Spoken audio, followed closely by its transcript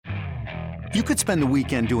You could spend the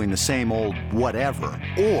weekend doing the same old whatever,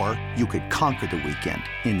 or you could conquer the weekend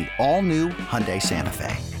in the all-new Hyundai Santa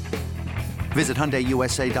Fe. Visit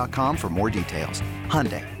HyundaiUSA.com for more details.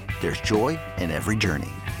 Hyundai, there's joy in every journey.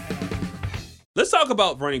 Let's talk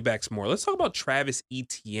about running backs more. Let's talk about Travis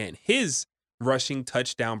Etienne. His rushing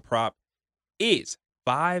touchdown prop is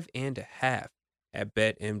 5.5 at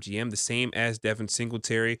BetMGM, the same as Devin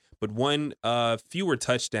Singletary, but one fewer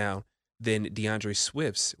touchdown than DeAndre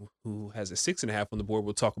Swift's, who has a 6.5 on the board.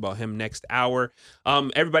 We'll talk about him next hour.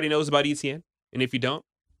 Everybody knows about Etienne, and if you don't,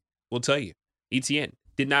 we'll tell you. Etienne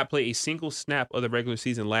did not play a single snap of the regular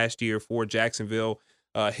season last year for Jacksonville.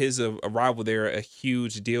 His arrival there, a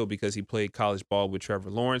huge deal because he played college ball with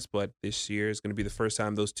Trevor Lawrence, but this year is going to be the first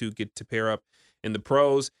time those two get to pair up in the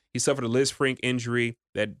pros. He suffered a Lisfranc injury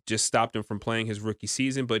that just stopped him from playing his rookie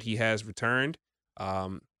season, but he has returned.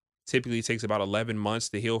 Typically it takes about 11 months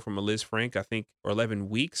to heal from a Lisfranc, I think, or 11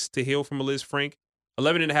 weeks to heal from a Lisfranc.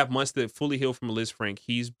 11 and a half months to fully heal from a Lisfranc.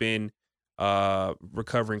 He's been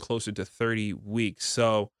recovering closer to 30 weeks.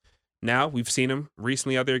 So now we've seen him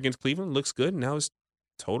recently out there against Cleveland. Looks good. Now his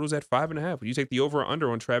total's at 5.5. Would you take the over or under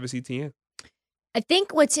on Travis Etienne? I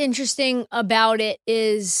think what's interesting about it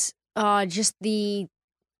is just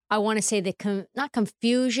I want to say not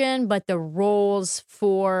confusion, but the roles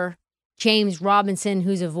for James Robinson,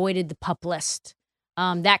 who's avoided the PUP list.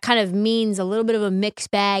 That kind of means a little bit of a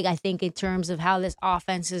mixed bag, I think, in terms of how this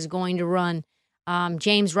offense is going to run.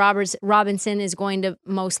 James Robinson is going to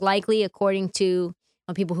most likely, according to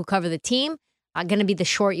people who cover the team, going to be the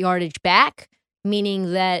short yardage back,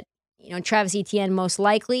 meaning that Travis Etienne most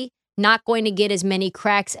likely not going to get as many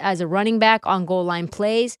cracks as a running back on goal line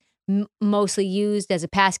plays, mostly used as a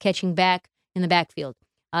pass catching back in the backfield.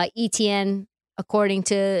 Etienne, according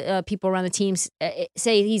to people around the team,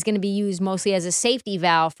 say he's going to be used mostly as a safety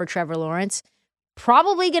valve for Trevor Lawrence.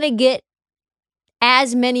 Probably going to get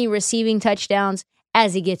as many receiving touchdowns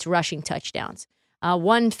as he gets rushing touchdowns.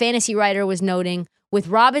 One fantasy writer was noting, with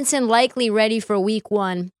Robinson likely ready for week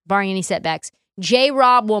 1, barring any setbacks,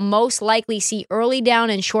 J-Rob will most likely see early down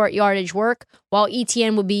and short yardage work, while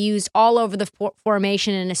Etienne will be used all over the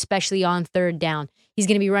formation and especially on third down. He's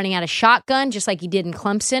going to be running out of shotgun, just like he did in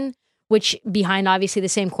Clemson, which behind obviously the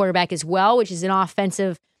same quarterback as well, which is an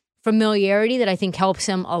offensive familiarity that I think helps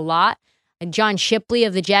him a lot. John Shipley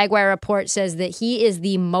of the Jaguar Report says that he is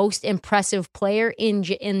the most impressive player in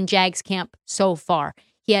Jags camp so far.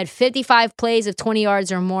 He had 55 plays of 20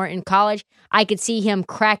 yards or more in college. I could see him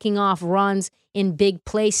cracking off runs in big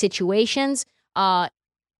play situations. But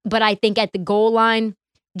I think at the goal line,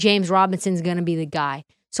 James Robinson's going to be the guy.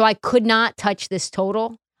 So I could not touch this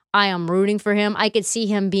total. I am rooting for him. I could see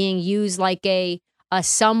him being used like a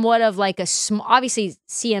somewhat of like a small. Obviously,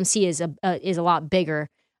 CMC is a lot bigger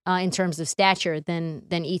in terms of stature than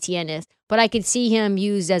Etienne is, but I could see him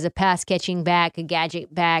used as a pass catching back, a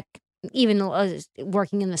gadget back, even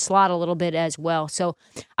working in the slot a little bit as well. So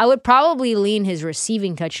I would probably lean his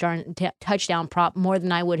receiving touchdown prop more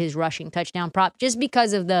than I would his rushing touchdown prop, just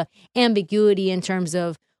because of the ambiguity in terms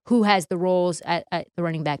of who has the roles at the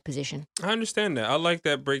running back position. I understand that. I like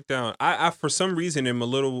that breakdown. I for some reason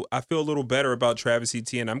I feel a little better about Travis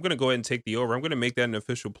Etienne. I'm going to go ahead and take the over. I'm going to make that an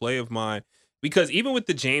official play of mine, because even with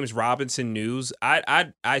the James Robinson news,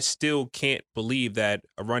 I still can't believe that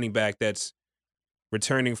a running back that's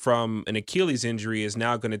returning from an Achilles injury is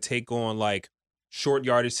now going to take on like short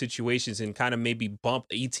yardage situations and kind of maybe bump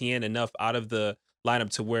Etienne enough out of the lineup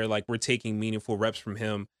to where like we're taking meaningful reps from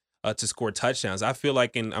him to score touchdowns. I feel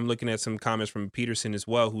like, and I'm looking at some comments from Peterson as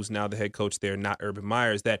well, who's now the head coach there, not Urban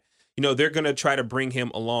Myers, that, they're going to try to bring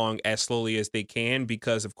him along as slowly as they can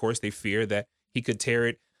because, of course, they fear that he could tear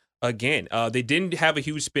it again. They didn't have a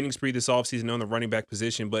huge spending spree this offseason on the running back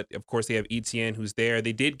position, but, of course, they have Etienne who's there.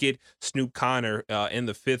 They did get Snoop Connor in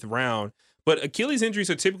the 5th round. But Achilles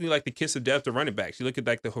injuries are typically like the kiss of death to running backs. You look at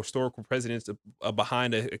like the historical precedents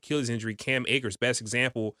behind an Achilles injury. Cam Akers, best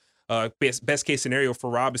example, best case scenario for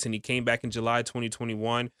Robinson. He came back in July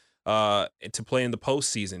 2021 to play in the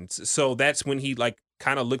postseason. So that's when he like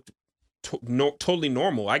kind of looked totally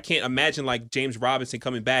normal. I can't imagine like James Robinson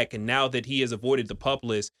coming back, and now that he has avoided the PUP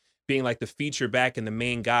list, being like the feature back and the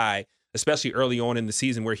main guy, especially early on in the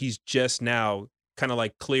season where he's just now kind of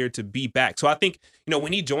like cleared to be back. So I think,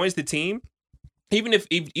 when he joins the team, even if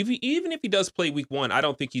he does play week 1, I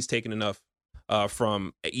don't think he's taken enough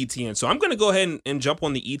from Etienne. So I'm going to go ahead and jump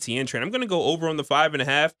on the Etienne train. I'm going to go over on the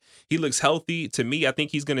 5.5. He looks healthy to me. I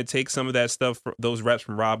think he's going to take some of that stuff, those reps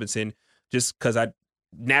from Robinson, just because I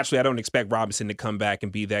don't expect Robinson to come back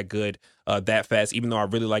and be that good that fast, even though I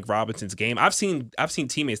really like Robinson's game. I've seen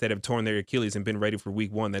teammates that have torn their Achilles and been ready for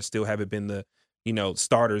week 1 that still haven't been the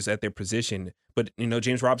starters at their position. But,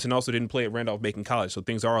 James Robinson also didn't play at Randolph-Macon College, so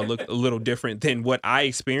things are a little different than what I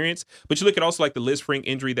experienced. But you look at also like the Liz Frank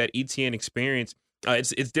injury that Etienne experienced.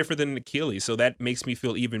 It's different than an Achilles, so that makes me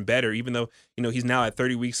feel even better. Even though he's now at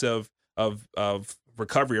 30 weeks of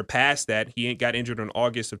recovery or past that, he got injured in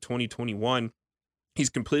August of 2021. He's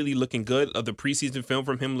completely looking good. The preseason film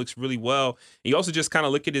from him looks really well. You also just kind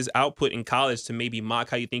of look at his output in college to maybe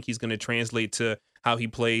mock how you think he's going to translate to how he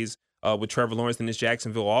plays with Trevor Lawrence in this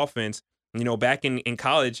Jacksonville offense. Back in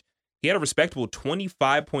college, he had a respectable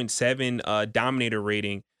 25.7 dominator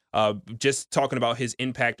rating, just talking about his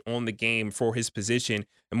impact on the game for his position.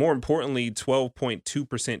 And more importantly,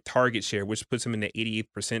 12.2% target share, which puts him in the 88th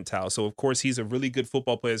percentile. So, of course, he's a really good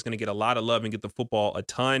football player that's going to get a lot of love and get the football a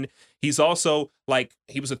ton. He's also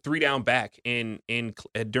he was a 3-down back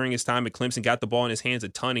during his time at Clemson, got the ball in his hands a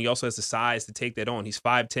ton. He also has the size to take that on. He's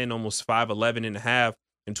 5'10", almost 5'11 and a half,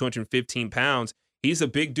 and 215 pounds. He's a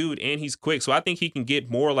big dude and he's quick. So I think he can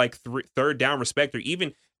get more like third down respect, or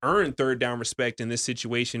even earn third down respect in this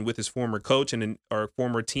situation with his former coach or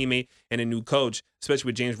former teammate and a new coach, especially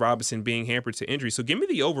with James Robinson being hampered to injury. So give me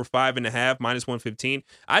the over 5.5 minus 115.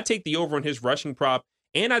 I take the over on his rushing prop,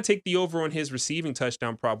 and I take the over on his receiving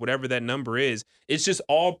touchdown prop, whatever that number is. It's just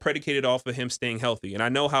all predicated off of him staying healthy. And I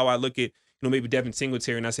know how I look at maybe Devin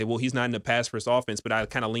Singletary, and I say, well, he's not in the pass first offense, but I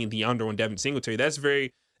kind of lean the under on Devin Singletary.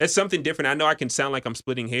 That's something different. I know I can sound like I'm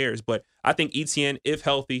splitting hairs, but I think Etienne, if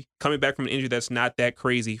healthy, coming back from an injury that's not that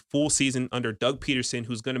crazy, full season under Doug Peterson,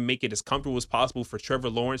 who's going to make it as comfortable as possible for Trevor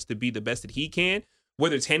Lawrence to be the best that he can,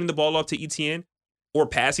 whether it's handing the ball off to Etienne or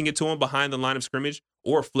passing it to him behind the line of scrimmage,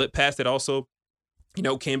 or a flip pass that also,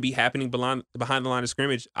 can be happening behind the line of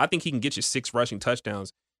scrimmage. I think he can get you 6 rushing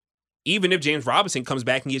touchdowns, even if James Robinson comes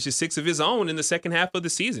back and gets you 6 of his own in the second half of the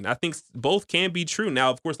season. I think both can be true. Now,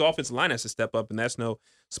 of course, the offensive line has to step up, and that's no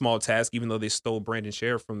small task, even though they stole Brandon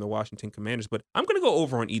Sheriff from the Washington Commanders. But I'm going to go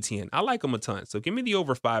over on Etienne. I like him a ton. So give me the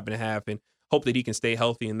over 5.5 and hope that he can stay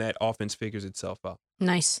healthy and that offense figures itself out.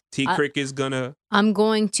 Nice. T-Crick is going to... I'm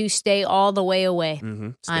going to stay all the way away.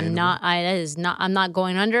 Mm-hmm. I'm not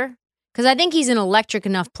going under, because I think he's an electric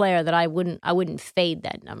enough player that I wouldn't fade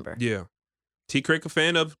that number. Yeah. T-Crick, a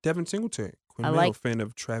fan of Devin Singletary. Quinn fan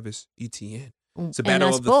of Travis Etienne. It's a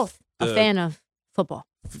battle of both. A fan of football.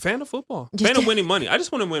 Fan of football. Fan of winning money. I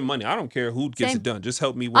just want to win money. I don't care who gets it done. Just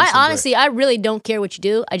help me win. I really don't care what you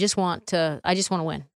do. I just want to win.